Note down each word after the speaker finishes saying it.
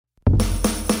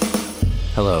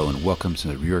Hello and welcome to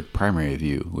the Reorg Primary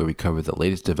Review, where we cover the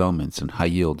latest developments in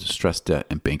high-yield, distressed debt,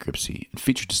 and bankruptcy, and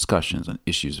feature discussions on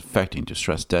issues affecting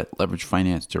distressed debt, leveraged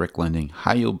finance, direct lending,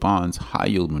 high-yield bonds,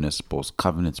 high-yield municipals,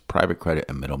 covenants, private credit,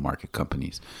 and middle-market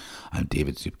companies. I'm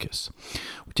David Zupkis.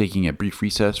 We're taking a brief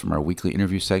recess from our weekly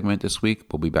interview segment this week.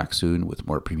 We'll be back soon with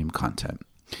more premium content.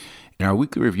 In our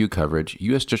weekly review coverage,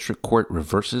 U.S. District Court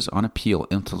reverses on appeal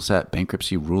Intelsat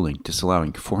bankruptcy ruling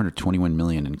disallowing $421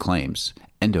 million in claims.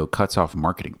 Endo cuts off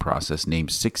marketing process,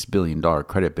 names $6 billion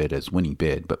credit bid as winning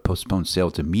bid, but postpones sale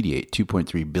to mediate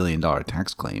 $2.3 billion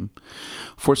tax claim.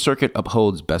 Fourth Circuit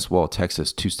upholds Bestwall,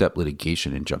 Texas two-step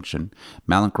litigation injunction.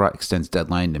 Mallinckrodt extends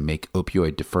deadline to make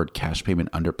opioid deferred cash payment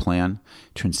under plan.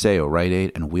 Trinseo,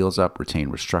 Rite and Wheels Up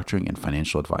retain restructuring and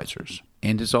financial advisors.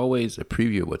 And as always, a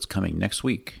preview of what's coming next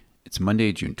week. It's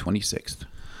Monday, June 26th.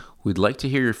 We'd like to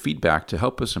hear your feedback to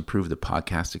help us improve the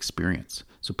podcast experience.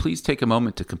 So please take a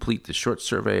moment to complete the short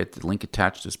survey at the link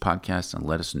attached to this podcast and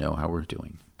let us know how we're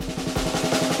doing.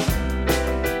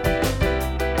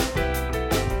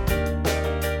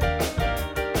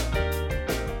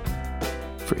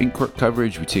 For in-court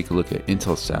coverage, we take a look at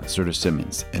Intelsat, Serta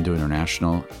Simmons, Endo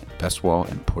International, Bestwall,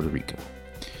 and Puerto Rico.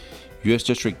 U.S.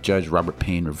 District Judge Robert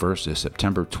Payne reversed the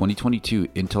September 2022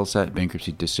 Intelsat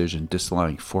bankruptcy decision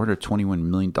disallowing $421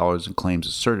 million in claims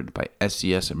asserted by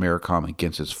SES Americom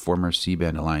against its former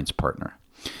C-band alliance partner.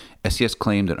 SES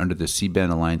claimed that under the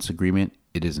C-band alliance agreement,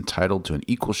 it is entitled to an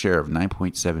equal share of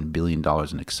 $9.7 billion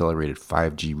in accelerated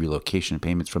 5G relocation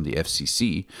payments from the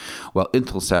FCC, while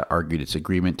Intelsat argued its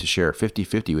agreement to share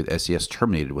 50-50 with SES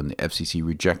terminated when the FCC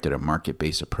rejected a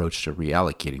market-based approach to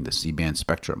reallocating the C-band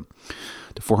spectrum.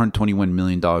 The $421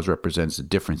 million represents the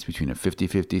difference between a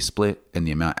 50-50 split and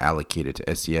the amount allocated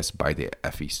to SES by the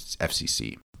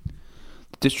FCC.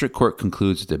 The District Court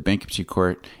concludes that the Bankruptcy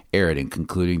Court erred in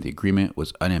concluding the agreement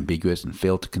was unambiguous and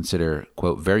failed to consider,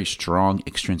 quote, very strong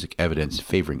extrinsic evidence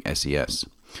favoring SES.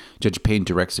 Judge Payne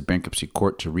directs the Bankruptcy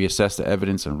Court to reassess the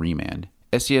evidence on remand.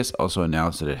 SES also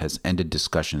announced that it has ended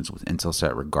discussions with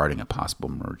Intelsat regarding a possible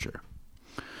merger.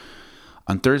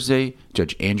 On Thursday,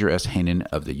 Judge Andrew S. Hanen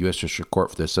of the U.S. District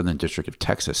Court for the Southern District of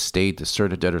Texas stayed the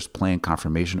Serta debtors' plan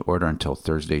confirmation order until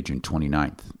Thursday, June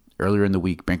 29th. Earlier in the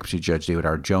week, Bankruptcy Judge David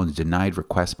R. Jones denied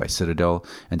requests by Citadel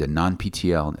and the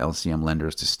non-PTL and LCM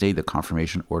lenders to stay the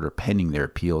confirmation order pending their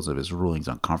appeals of his rulings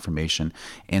on confirmation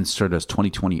and Serta's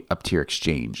 2020 up-tier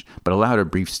exchange, but allowed a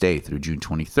brief stay through June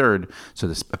 23rd so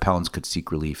the appellants could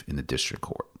seek relief in the District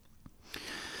Court.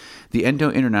 The Endo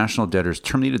International debtors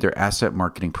terminated their asset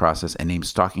marketing process and named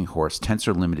Stalking Horse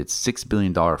Tensor Limited's $6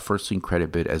 billion first lien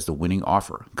credit bid as the winning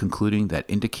offer, concluding that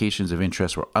indications of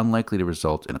interest were unlikely to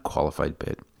result in a qualified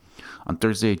bid. On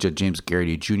Thursday, Judge James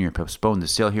Garrity Jr. postponed the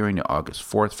sale hearing to August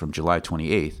 4th from July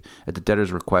 28th at the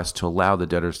debtors' request to allow the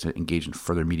debtors to engage in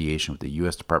further mediation with the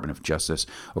U.S. Department of Justice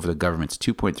over the government's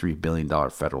 $2.3 billion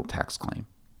federal tax claim.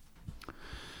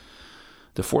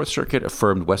 The Fourth Circuit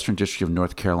affirmed Western District of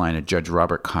North Carolina Judge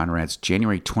Robert Conrad's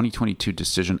January 2022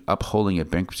 decision upholding a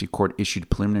bankruptcy court-issued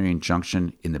preliminary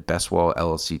injunction in the Bestwall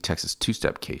LLC Texas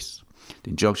two-step case.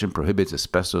 The injunction prohibits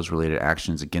asbestos-related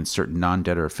actions against certain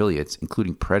non-debtor affiliates,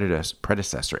 including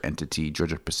predecessor entity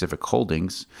Georgia Pacific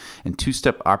Holdings and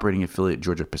two-step operating affiliate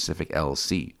Georgia Pacific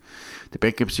LLC. The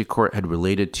bankruptcy court had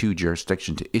related to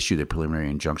jurisdiction to issue the preliminary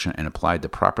injunction and applied the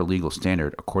proper legal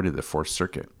standard according to the Fourth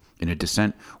Circuit. In a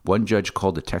dissent, one judge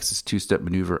called the Texas two-step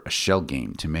maneuver a shell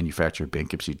game to manufacture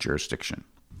bankruptcy jurisdiction.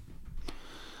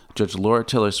 Judge Laura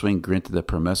Taylor Swain granted the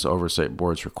PROMESA Oversight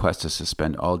Board's request to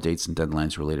suspend all dates and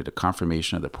deadlines related to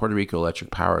confirmation of the Puerto Rico Electric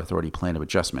Power Authority Plan of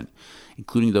Adjustment,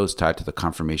 including those tied to the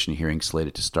confirmation hearing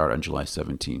slated to start on July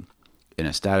 17. In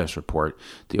a status report,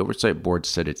 the Oversight Board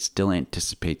said it still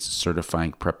anticipates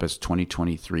certifying PREPA's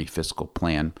 2023 fiscal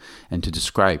plan and to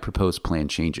describe proposed plan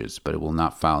changes, but it will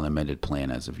not file an amended plan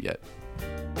as of yet.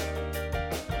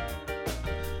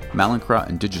 Mallinckrodt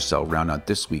and Digicel round out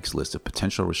this week's list of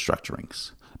potential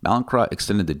restructurings. Mallinckrodt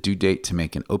extended the due date to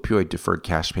make an opioid deferred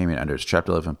cash payment under its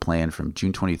Chapter 11 plan from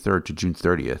June 23rd to June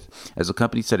 30th, as the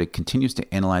company said it continues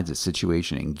to analyze its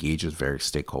situation and engage with various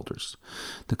stakeholders.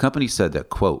 The company said that,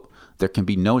 quote, there can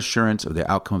be no assurance of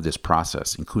the outcome of this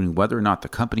process, including whether or not the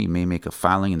company may make a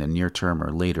filing in the near term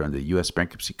or later under the U.S.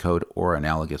 Bankruptcy Code or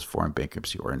analogous foreign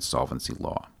bankruptcy or insolvency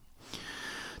law.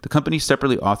 The company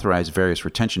separately authorized various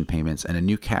retention payments and a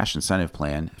new cash incentive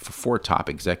plan for 4 top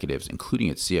executives, including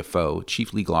its CFO,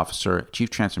 Chief Legal Officer, Chief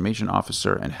Transformation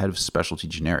Officer, and Head of Specialty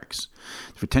Generics.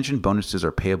 The retention bonuses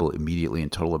are payable immediately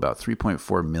and total about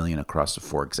 $3.4 million across the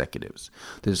 4 executives.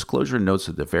 The disclosure notes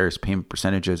that the various payment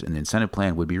percentages in the incentive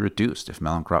plan would be reduced if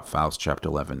Mallinckrodt files Chapter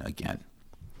 11 again.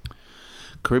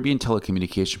 Caribbean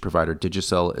telecommunication provider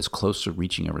Digicel is close to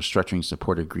reaching a restructuring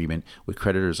support agreement with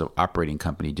creditors of operating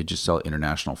company Digicel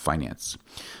International Finance.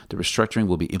 The restructuring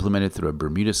will be implemented through a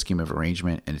Bermuda scheme of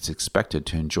arrangement, and it's expected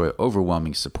to enjoy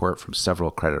overwhelming support from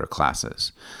several creditor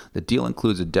classes. The deal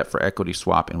includes a debt-for-equity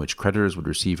swap in which creditors would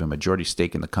receive a majority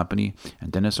stake in the company,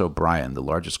 and Dennis O'Brien, the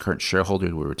largest current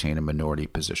shareholder, will retain a minority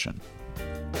position.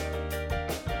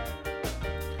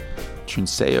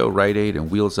 Trinseo, Rite,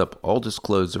 and Wheels Up all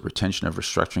disclosed the retention of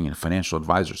restructuring and financial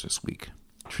advisors this week.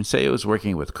 Trinseo is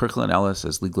working with Kirkland & Ellis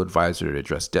as legal advisor to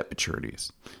address debt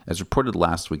maturities. As reported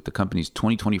last week, the company's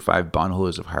 2025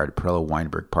 bondholders have hired Perella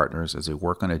Weinberg Partners as they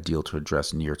work on a deal to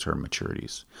address near-term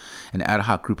maturities. An ad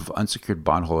hoc group of unsecured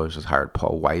bondholders has hired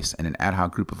Paul Weiss, and an ad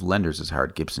hoc group of lenders has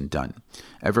hired Gibson Dunn.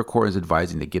 Evercore is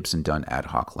advising the Gibson Dunn ad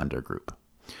hoc lender group.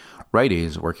 Rite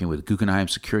is working with Guggenheim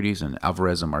Securities and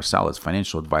Alvarez & Marsal as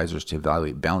financial advisors to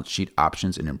evaluate balance sheet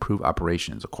options and improve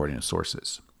operations, according to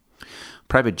sources.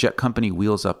 Private jet company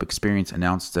Wheels Up Experience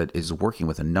announced that it is working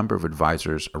with a number of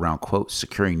advisors around, quote,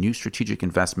 securing new strategic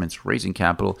investments, raising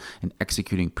capital, and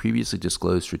executing previously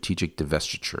disclosed strategic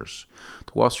divestitures.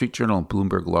 The Wall Street Journal and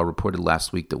Bloomberg Law reported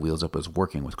last week that Wheels Up is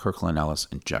working with Kirkland & Ellis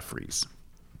and Jefferies.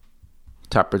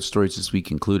 Top red stories this week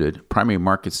included primary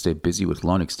markets stay busy with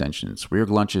loan extensions. Reorg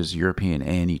launches European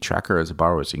A&E tracker as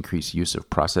borrowers increase use of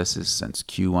processes since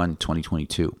Q1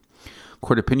 2022.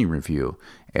 Court opinion review.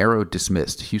 Arrow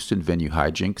dismissed Houston venue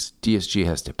hijinks. DSG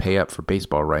has to pay up for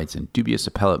baseball rights, and dubious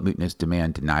appellate mootness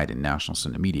demand denied in National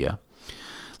Senate media.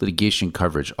 Litigation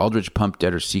coverage. Aldridge Pump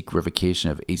debtors seek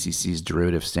revocation of ACC's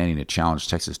derivative standing to challenge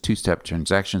Texas two-step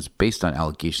transactions based on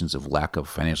allegations of lack of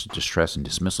financial distress and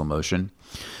dismissal motion.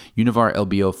 Univar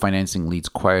LBO financing leads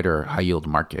quieter high-yield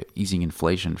market. Easing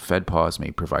inflation, Fed pause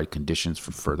may provide conditions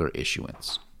for further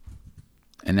issuance.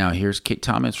 And now here's Kate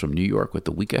Thomas from New York with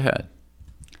the week ahead.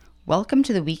 Welcome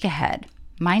to the week ahead.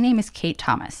 My name is Kate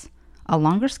Thomas. A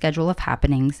longer schedule of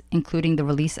happenings, including the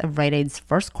release of Rite Aid's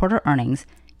first quarter earnings,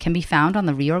 can be found on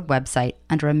the Reorg website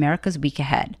under America's Week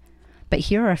Ahead. But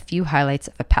here are a few highlights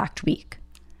of a packed week.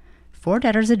 4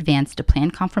 debtors advanced a plan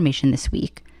confirmation this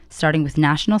week, starting with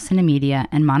National Cinemedia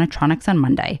and Monotronics on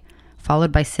Monday,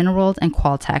 followed by Cineworld and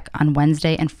Qualtech on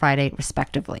Wednesday and Friday,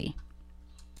 respectively.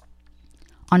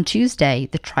 On Tuesday,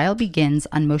 the trial begins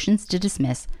on motions to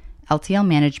dismiss LTL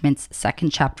Management's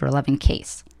second Chapter 11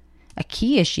 case. A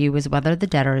key issue is whether the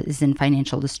debtor is in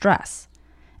financial distress.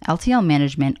 LTL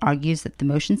Management argues that the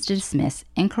motions to dismiss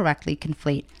incorrectly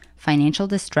conflate financial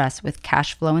distress with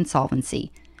cash flow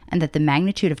insolvency, and that the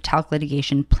magnitude of talc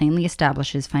litigation plainly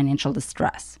establishes financial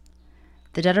distress.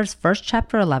 The debtor's first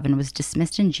Chapter 11 was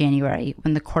dismissed in January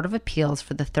when the Court of Appeals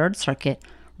for the Third Circuit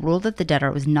ruled that the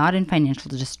debtor was not in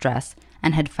financial distress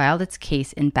and had filed its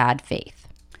case in bad faith.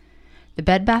 The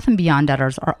Bed Bath & Beyond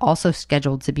debtors are also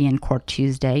scheduled to be in court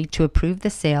Tuesday to approve the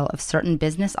sale of certain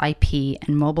business IP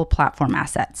and mobile platform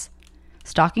assets.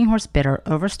 Stalking horse bidder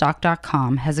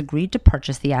Overstock.com has agreed to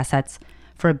purchase the assets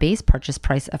for a base purchase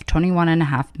price of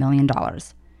 $21.5 million.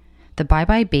 The Bye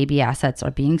Bye Baby assets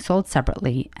are being sold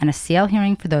separately, and a sale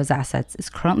hearing for those assets is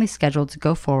currently scheduled to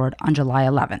go forward on July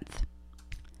 11th.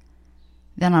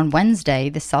 Then on Wednesday,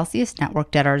 the Celsius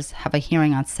Network debtors have a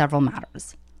hearing on several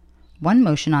matters. One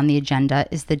motion on the agenda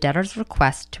is the debtors'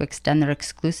 request to extend their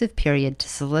exclusive period to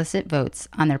solicit votes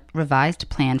on their revised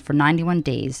plan for 91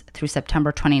 days through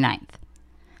September 29th.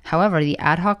 However, the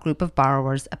ad hoc group of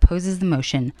borrowers opposes the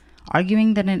motion,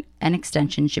 arguing that an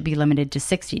extension should be limited to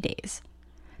 60 days.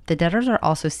 The debtors are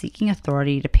also seeking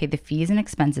authority to pay the fees and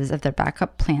expenses of their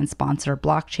backup plan sponsor,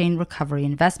 Blockchain Recovery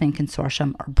Investment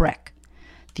Consortium, or BRIC.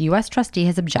 The U.S. trustee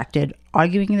has objected,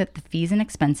 arguing that the fees and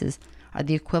expenses are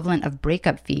the equivalent of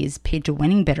breakup fees paid to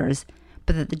winning bidders,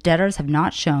 but that the debtors have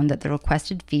not shown that the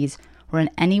requested fees were in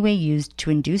any way used to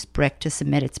induce BRIC to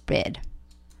submit its bid.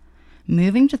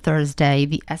 Moving to Thursday,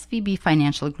 the SVB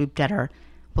Financial Group debtor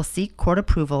will seek court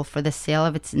approval for the sale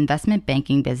of its investment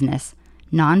banking business,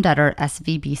 non-debtor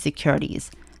SVB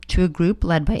Securities, to a group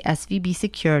led by SVB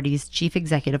Securities' Chief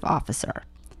Executive Officer.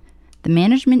 The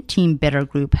management team bidder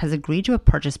group has agreed to a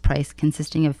purchase price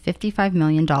consisting of $55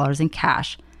 million in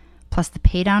cash, plus the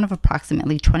paydown of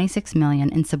approximately $26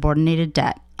 million in subordinated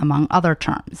debt, among other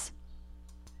terms.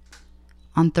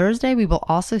 On Thursday, we will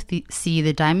also see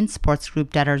the Diamond Sports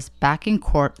Group debtors back in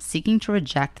court seeking to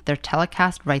reject their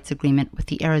telecast rights agreement with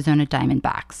the Arizona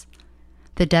Diamondbacks.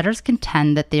 The debtors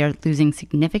contend that they are losing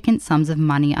significant sums of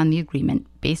money on the agreement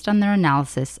based on their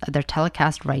analysis of their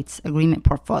telecast rights agreement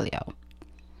portfolio.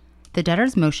 The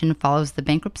debtors' motion follows the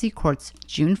bankruptcy court's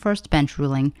June 1st bench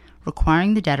ruling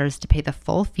requiring the debtors to pay the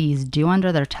full fees due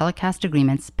under their telecast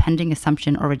agreements pending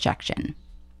assumption or rejection.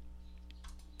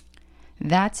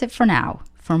 That's it for now.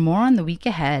 For more on the week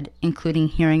ahead, including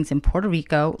hearings in Puerto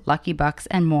Rico, Lucky Bucks,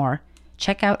 and more,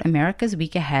 check out America's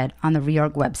Week Ahead on the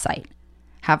Reorg website.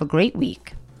 Have a great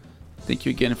week. Thank you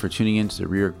again for tuning in to the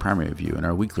Reorg Primary Review and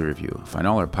our weekly review. Find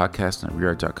all our podcasts on the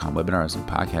Reorg.com webinars and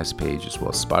podcast page, as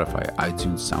well as Spotify,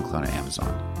 iTunes, SoundCloud, and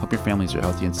Amazon. Hope your families are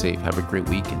healthy and safe. Have a great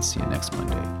week and see you next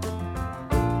Monday.